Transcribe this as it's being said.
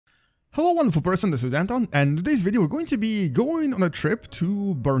Hello wonderful person, this is Anton, and in today's video we're going to be going on a trip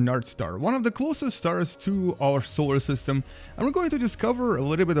to Barnard Star, one of the closest stars to our solar system, and we're going to discover a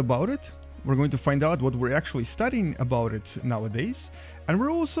little bit about it. We're going to find out what we're actually studying about it nowadays, and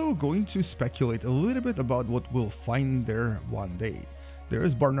we're also going to speculate a little bit about what we'll find there one day. There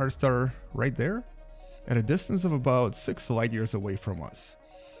is Barnard Star right there, at a distance of about 6 light years away from us.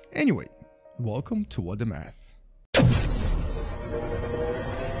 Anyway, welcome to What the Math.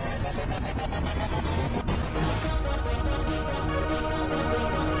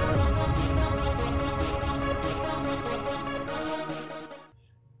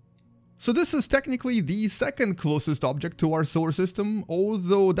 So this is technically the second closest object to our solar system,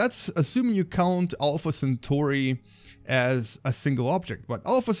 although that's assuming you count Alpha Centauri as a single object. But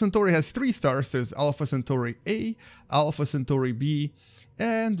Alpha Centauri has 3 stars. There's Alpha Centauri A, Alpha Centauri B,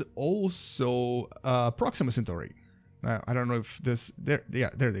 and also Proxima Centauri. I don't know if this, there they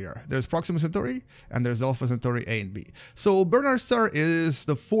are. There's Proxima Centauri and there's Alpha Centauri A and B. So Barnard Star is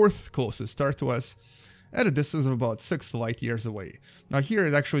the 4th closest star to us, at a distance of about 6 light years away. Now here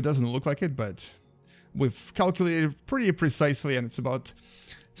it actually doesn't look like it, but we've calculated pretty precisely and it's about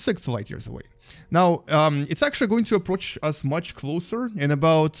 6 light years away. Now it's actually going to approach us much closer in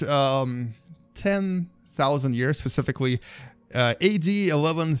about 10,000 years, specifically AD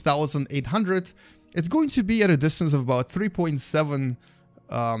 11,800. It's going to be at a distance of about 3.7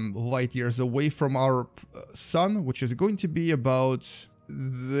 light years away from our sun, which is going to be about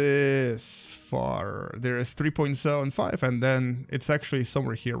this far. There is 3.75 and then it's actually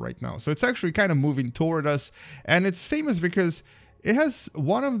somewhere here right now. So it's actually kind of moving toward us, and it's famous because it has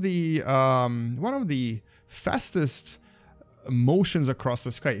one of the fastest motions across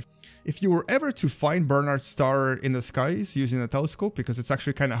the sky. If you were ever to find Barnard Star in the skies using a telescope, because it's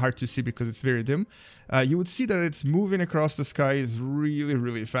actually kind of hard to see because it's very dim, you would see that it's moving across the skies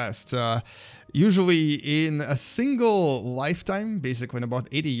really fast. Usually in a single lifetime, basically in about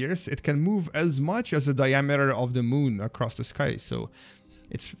 80 years, it can move as much as the diameter of the moon across the sky. So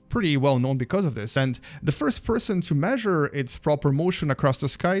it's pretty well known because of this. And the first person to measure its proper motion across the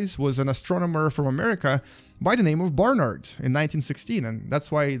skies was an astronomer from America by the name of Barnard in 1916, and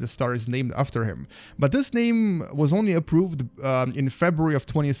that's why the star is named after him. But this name was only approved in February of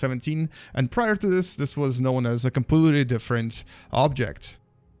 2017, and prior to this, this was known as a completely different object.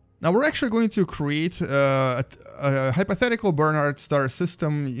 Now we're actually going to create a hypothetical Barnard Star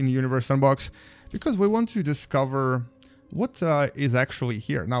system in Universe Unbox because we want to discover what is actually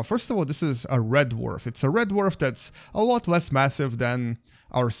here. Now, first of all, this is a red dwarf. It's a red dwarf that's a lot less massive than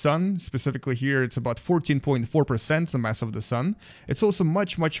our sun. Specifically here, it's about 14.4% the mass of the sun. It's also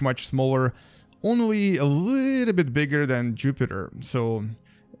much smaller, only a little bit bigger than Jupiter. So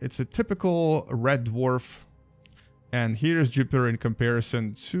it's a typical red dwarf. And here's Jupiter in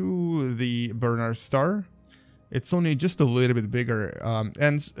comparison to the Barnard Star. It's only just a little bit bigger,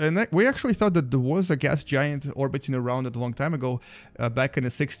 and we actually thought that there was a gas giant orbiting around it a long time ago, back in the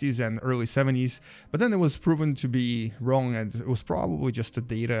 60s and early 70s, but then it was proven to be wrong, and it was probably just a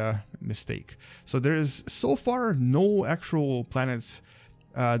data mistake. So there is so far no actual planets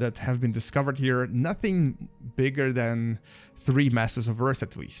that have been discovered here, nothing bigger than 3 masses of Earth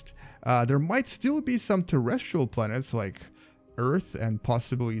at least. There might still be some terrestrial planets like Earth and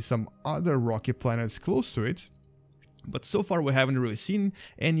possibly some other rocky planets close to it, but so far we haven't really seen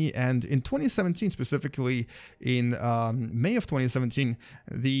any. And in 2017, specifically in May of 2017,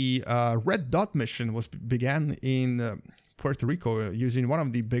 the Red Dot mission began in Puerto Rico using one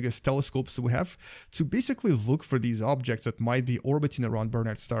of the biggest telescopes we have to basically look for these objects that might be orbiting around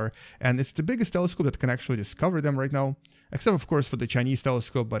Barnard Star. And it's the biggest telescope that can actually discover them right now, except of course for the Chinese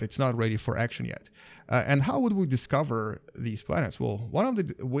telescope, but it's not ready for action yet. And how would we discover these planets? Well, one of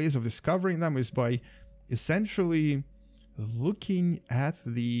the ways of discovering them is by essentially looking at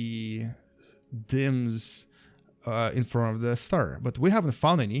the dims in front of the star, but we haven't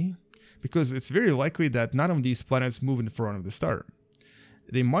found any because it's very likely that none of these planets move in front of the star.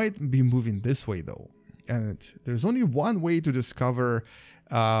 They might be moving this way though, and there's only one way to discover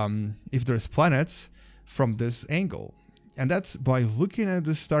if there's planets from this angle, and that's by looking at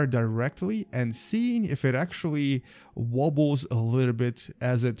the star directly and seeing if it actually wobbles a little bit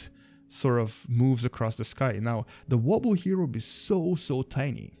as it sort of moves across the sky. Now, the wobble here will be so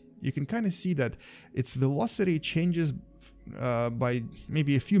tiny. You can kind of see that its velocity changes by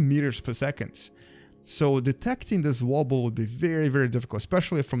maybe a few meters per second. So detecting this wobble would be very, very difficult,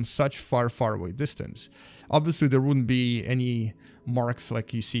 especially from such far, far away distance. Obviously, there wouldn't be any marks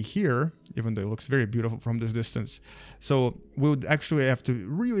like you see here, even though it looks very beautiful from this distance. So we would actually have to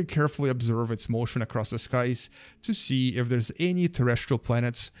really carefully observe its motion across the skies to see if there's any terrestrial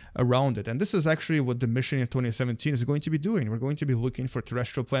planets around it. And this is actually what the mission in 2017 is going to be doing. We're going to be looking for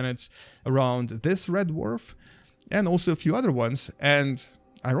terrestrial planets around this red dwarf and also a few other ones. And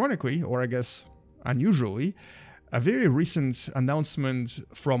ironically, or I guess unusually, a very recent announcement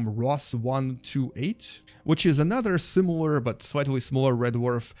from Ross 128, which is another similar but slightly smaller red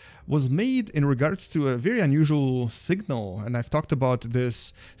dwarf, was made in regards to a very unusual signal. And I've talked about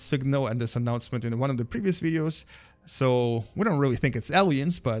this signal and this announcement in one of the previous videos. So we don't really think it's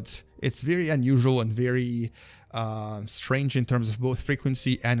aliens, but it's very unusual and very strange in terms of both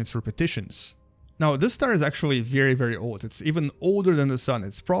frequency and its repetitions. Now, this star is actually very, very old. It's even older than the Sun.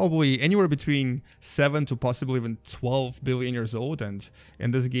 It's probably anywhere between 7 to possibly even 12 billion years old. And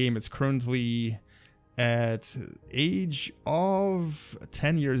in this game, it's currently at age of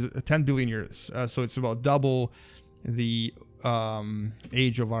 10 billion years. So it's about double the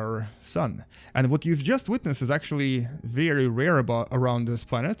age of our Sun. And what you've just witnessed is actually very rare around this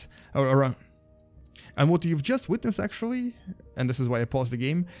planet. And what you've just witnessed actually, and this is why I paused the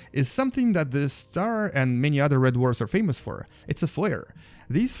game, is something that this star and many other red dwarfs are famous for. It's a flare.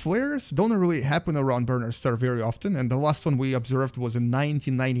 These flares don't really happen around Barnard Star very often, and the last one we observed was in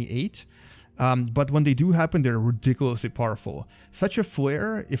 1998. But when they do happen, they're ridiculously powerful. Such a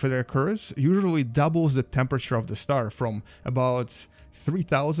flare, if it occurs, usually doubles the temperature of the star from about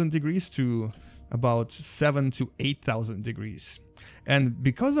 3,000 degrees to about 7,000 to 8,000 degrees. And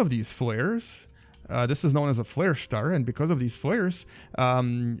because of these flares, this is known as a flare star, and because of these flares,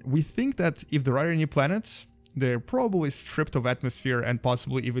 we think that if there are any planets, they're probably stripped of atmosphere and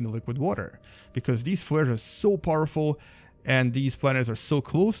possibly even liquid water, because these flares are so powerful and these planets are so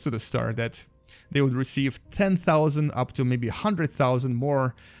close to the star that they would receive 10,000 up to maybe 100,000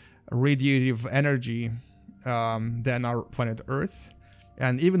 more radiative energy than our planet Earth.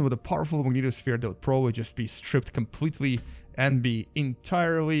 And even with a powerful magnetosphere, they would probably just be stripped completely and be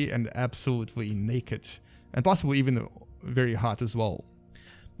entirely and absolutely naked, and possibly even very hot as well.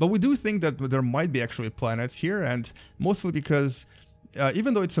 But we do think that there might be actually planets here, and mostly because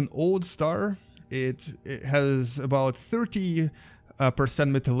even though it's an old star, it has about 30%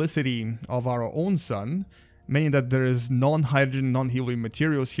 metallicity of our own Sun, meaning that there is non-hydrogen, non-helium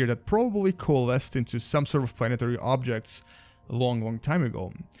materials here that probably coalesced into some sort of planetary objects a long time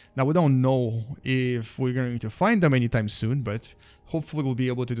ago. Now, we don't know if we're going to find them anytime soon, but hopefully we'll be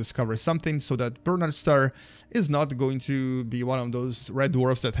able to discover something so that Barnard Star is not going to be one of those red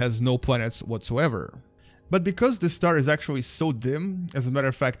dwarfs that has no planets whatsoever. But because this star is actually so dim, as a matter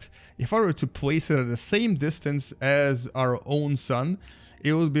of fact, if I were to place it at the same distance as our own Sun,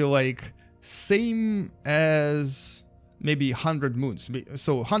 it would be like same as maybe 100 moons,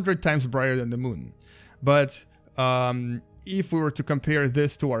 so 100 times brighter than the moon. But if we were to compare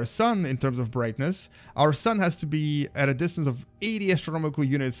this to our Sun in terms of brightness, our Sun has to be at a distance of 80 astronomical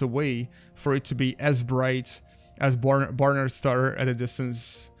units away for it to be as bright as Barnard Star at a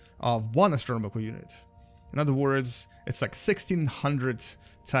distance of 1 astronomical unit. In other words, it's like 1,600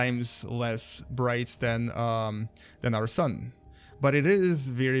 times less bright than our Sun. But it is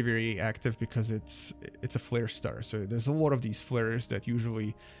very, very active because it's a flare star. So there's a lot of these flares that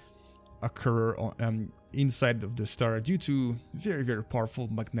usually occur inside of the star due to very, very powerful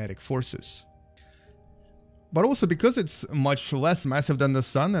magnetic forces. But also because it's much less massive than the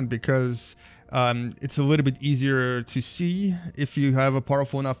Sun, and because it's a little bit easier to see if you have a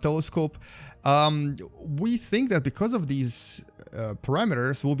powerful enough telescope, we think that because of these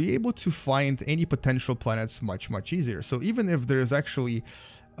parameters, we'll be able to find any potential planets much easier. So even if there's actually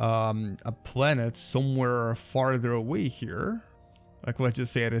a planet somewhere farther away here, like let's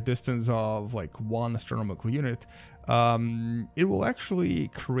just say at a distance of like 1 astronomical unit, it will actually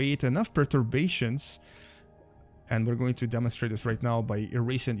create enough perturbations, and we're going to demonstrate this right now by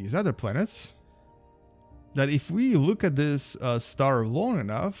erasing these other planets, that if we look at this star long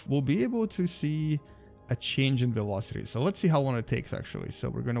enough, we'll be able to see a change in velocity. So let's see how long it takes actually. So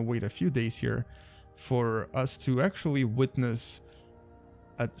we're going to wait a few days here for us to actually witness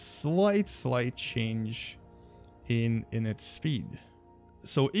a slight change in its speed.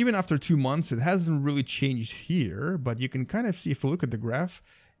 So even after 2 months, it hasn't really changed here, but you can kind of see if you look at the graph,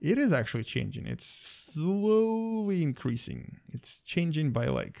 it is actually changing. It's slowly increasing. It's changing by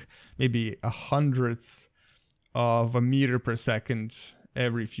like maybe 1/100th of a meter per second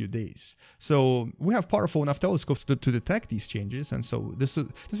every few days. So we have powerful enough telescopes to detect these changes, and so this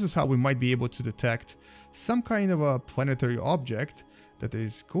is how we might be able to detect some kind of a planetary object that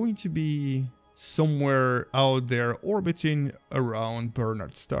is going to be somewhere out there orbiting around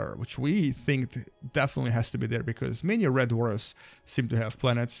Barnard Star, which we think definitely has to be there because many red dwarfs seem to have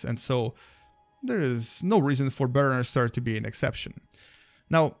planets, and so there is no reason for Barnard Star to be an exception.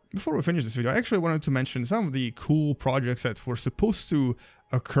 Now, before we finish this video, I actually wanted to mention some of the cool projects that were supposed to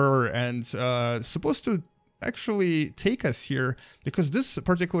occur and supposed to actually take us here, because this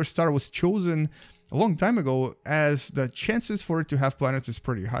particular star was chosen a long time ago as the chances for it to have planets is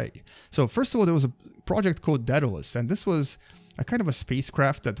pretty high. So first of all, there was a project called Daedalus, and this was a kind of a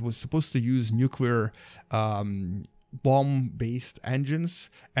spacecraft that was supposed to use nuclear bomb-based engines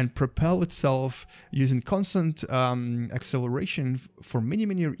and propel itself using constant acceleration for many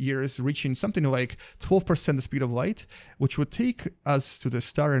years, reaching something like 12% the speed of light, which would take us to the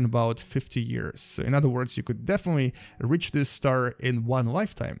star in about 50 years. So in other words, you could definitely reach this star in one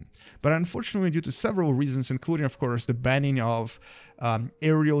lifetime. But unfortunately, due to several reasons, including, of course, the banning of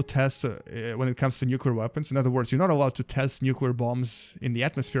aerial tests when it comes to nuclear weapons, in other words, you're not allowed to test nuclear bombs in the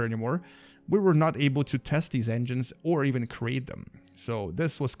atmosphere anymore, we were not able to test these engines or even create them. So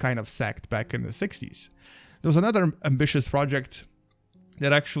this was kind of sacked back in the 60s. There was another ambitious project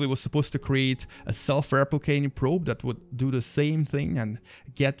that actually was supposed to create a self-replicating probe that would do the same thing and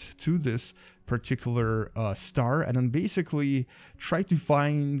get to this particular star, and then basically try to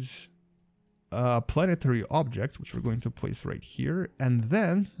find a planetary object, which we're going to place right here, and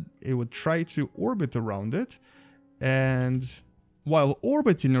then it would try to orbit around it, and while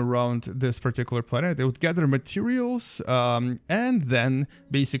orbiting around this particular planet, it would gather materials and then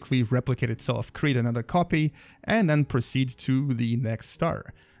basically replicate itself, create another copy, and then proceed to the next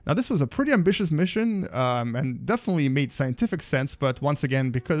star. Now, this was a pretty ambitious mission and definitely made scientific sense, but once again,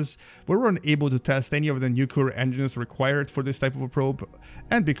 because we weren't able to test any of the nuclear engines required for this type of a probe,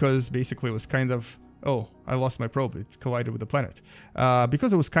 and because basically it was kind of, oh, I lost my probe, it collided with the planet.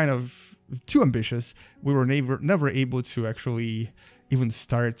 Because it was kind of too ambitious, we were never able to actually even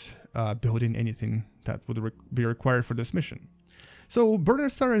start building anything that would be required for this mission. So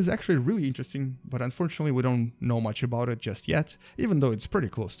Barnard Star is actually really interesting, but unfortunately we don't know much about it just yet, even though it's pretty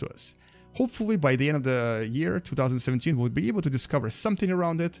close to us. Hopefully by the end of the year, 2017, we'll be able to discover something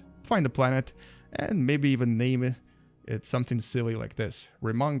around it, find a planet, and maybe even name it something silly like this.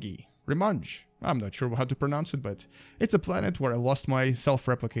 Remangi. Remange. I'm not sure how to pronounce it, but it's a planet where I lost my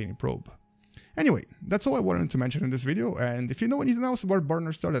self-replicating probe. Anyway, that's all I wanted to mention in this video, and if you know anything else about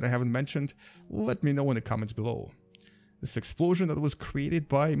Barnard Star that I haven't mentioned, let me know in the comments below. This explosion that was created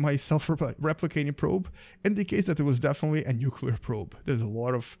by my self-replicating probe indicates that it was definitely a nuclear probe. There's a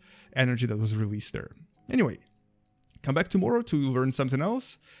lot of energy that was released there. Anyway, come back tomorrow to learn something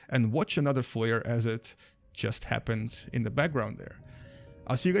else, and watch another flare as it just happened in the background there.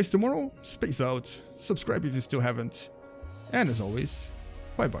 I'll see you guys tomorrow, space out, subscribe if you still haven't, and as always,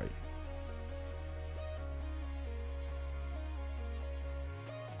 bye bye.